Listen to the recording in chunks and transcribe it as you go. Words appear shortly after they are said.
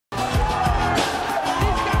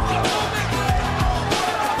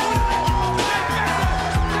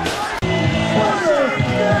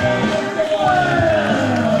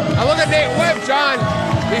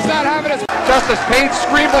Justice Page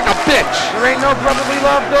screamed like a bitch. There ain't no brotherly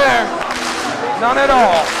love there. None at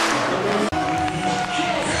all.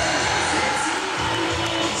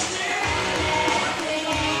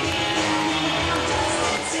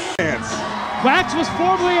 Wax was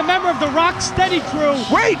formerly a member of the Rock Steady crew.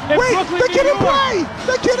 Wait, Brooklyn, the kid in play!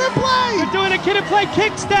 The kid in play! They're doing a kid in play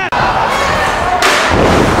kick step. I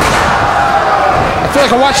feel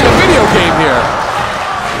like I'm watching a video game here.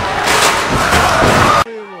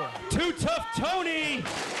 Too tough, Tony.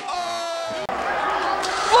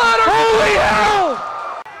 Holy hell!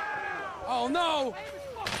 Oh no!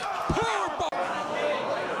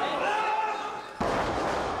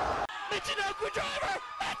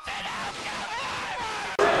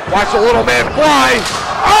 Watch the little man fly!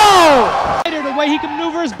 Oh! The way he can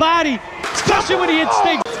maneuver his body, especially when he hits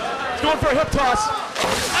Sting. He's going for a hip toss.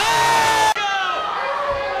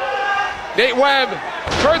 Nate Webb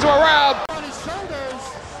turns him around. On his shoulders.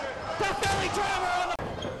 Definitely driver on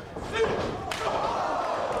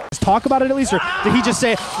the... Talk about it at least, or did he just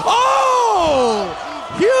say, oh!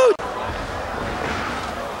 Huge!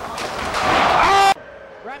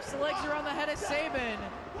 Wraps the legs around the head of Saban.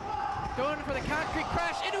 Going for the concrete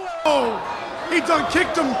crash into it. Oh! He done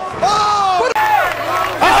kicked him! Oh!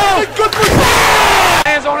 Oh! Good for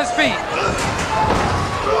hands on his feet.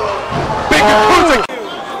 Big Kakuza.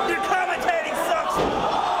 Your commentating sucks.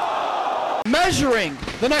 Measuring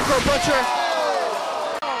the Necro Butcher.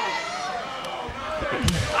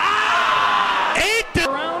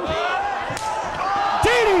 Around.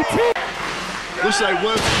 DDT! Looks like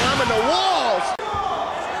Webb's climbing the walls.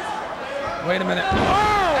 Wait a minute.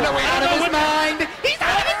 Oh! Out of his mind. He's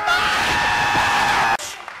out of his mind.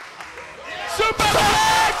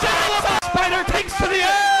 Superman! Spider takes to the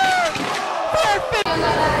air. Perfect.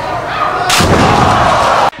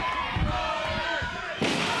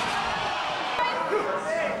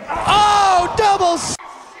 Oh, doubles!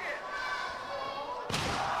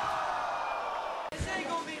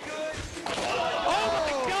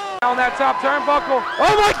 Down that top turnbuckle.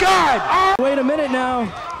 Oh my God! Wait a minute now.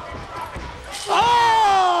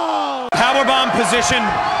 Oh! Powerbomb position.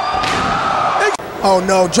 Oh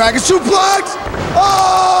no, Dragon suplex!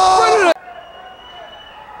 Oh!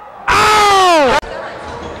 Ow!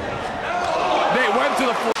 Nate Webb to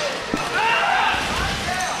the floor.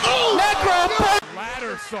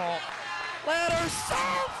 Ladder salt. Ladder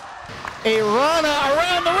salt. A run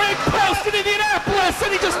around the ring post in Indianapolis,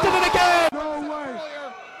 and he just did it again! No way.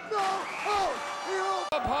 No. Oh,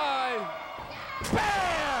 up high.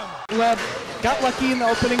 Bam! Webb got lucky in the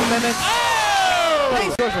opening minutes. Oh!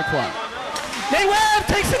 Nice. Nate Webb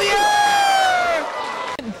takes to the air!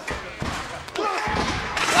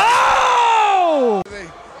 Oh!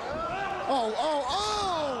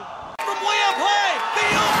 From way up high, the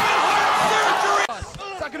open heart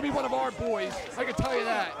surgery. It's not going to be one of our boys. I can tell you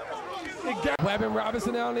that. Webb and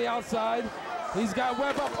Robinson on the outside. He's got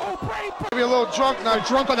Webb up. Oh, great! Be a little drunk now,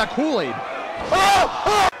 drunk on that Kool-Aid.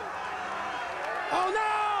 Oh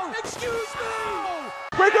no! Excuse me!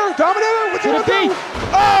 Breaker, Dominator, what you want to do?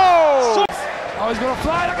 Oh! Oh, he's gonna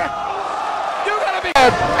fly like a... You gotta be...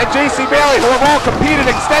 And JC Bailey, who have all competed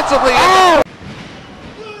extensively. Oh!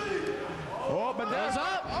 Oh, but there's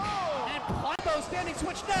up. Oh. And Plumbo standing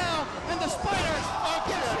switch now. And the Spiders.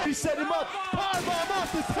 Okay. He set him up. Powerbomb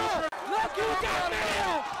off the top. Look, you got me!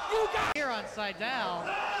 You got... Here on side down.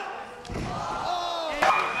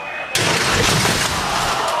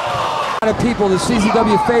 A lot of people, the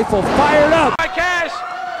CZW faithful, fired up. My cash.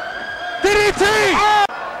 DDT!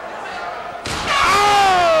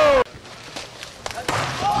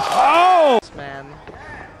 Oh! Man.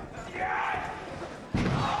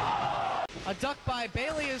 A duck by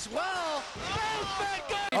Bailey as well.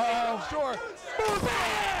 Uh-oh, sure.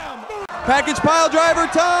 Bam! Package pile driver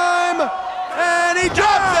time! And he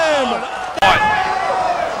dropped him!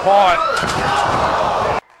 Caught.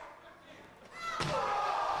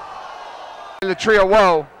 The trio,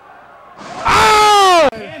 whoa. Oh!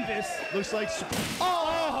 Canvas looks like...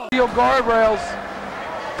 Steel guardrails.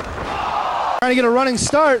 Trying to get a running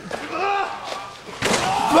start.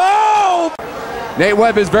 Boom! Nate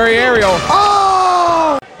Webb is very aerial.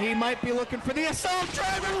 Oh! He might be looking for the assault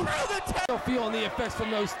driver through the table. Feeling the effects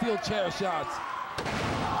from those steel chair shots.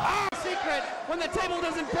 Secret, when the table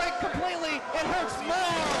doesn't break completely, it hurts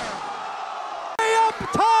more. Way up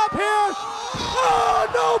top here! Oh,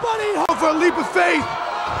 nobody! For a leap of faith!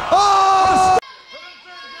 Oh!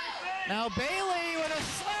 Now Bailey with a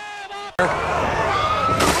slam up.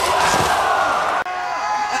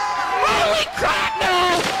 Holy crap,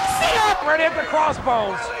 no! Sit up! Right at the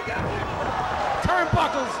crossbones.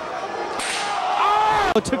 Turnbuckles.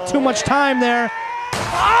 It took too much time there.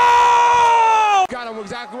 Oh!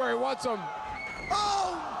 exactly where he wants him.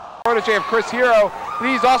 Protege of Chris Hero, but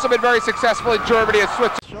he's also been very successful in Germany and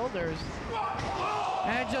Switzerland. Shoulders.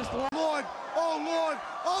 And just Lord, oh Lord,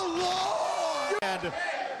 oh Lord! And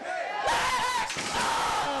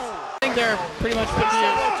I think they're pretty much put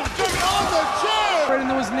on the chair! Right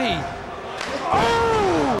into his knee.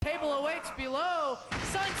 Table awaits below.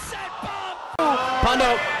 Sunset bomb.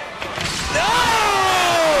 Pondo.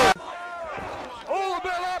 Oh, a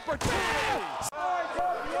bit opportunity.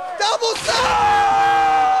 Double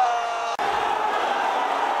side!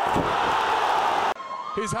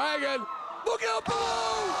 He's hanging. Look out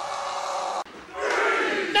below.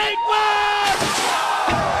 Nate Webb!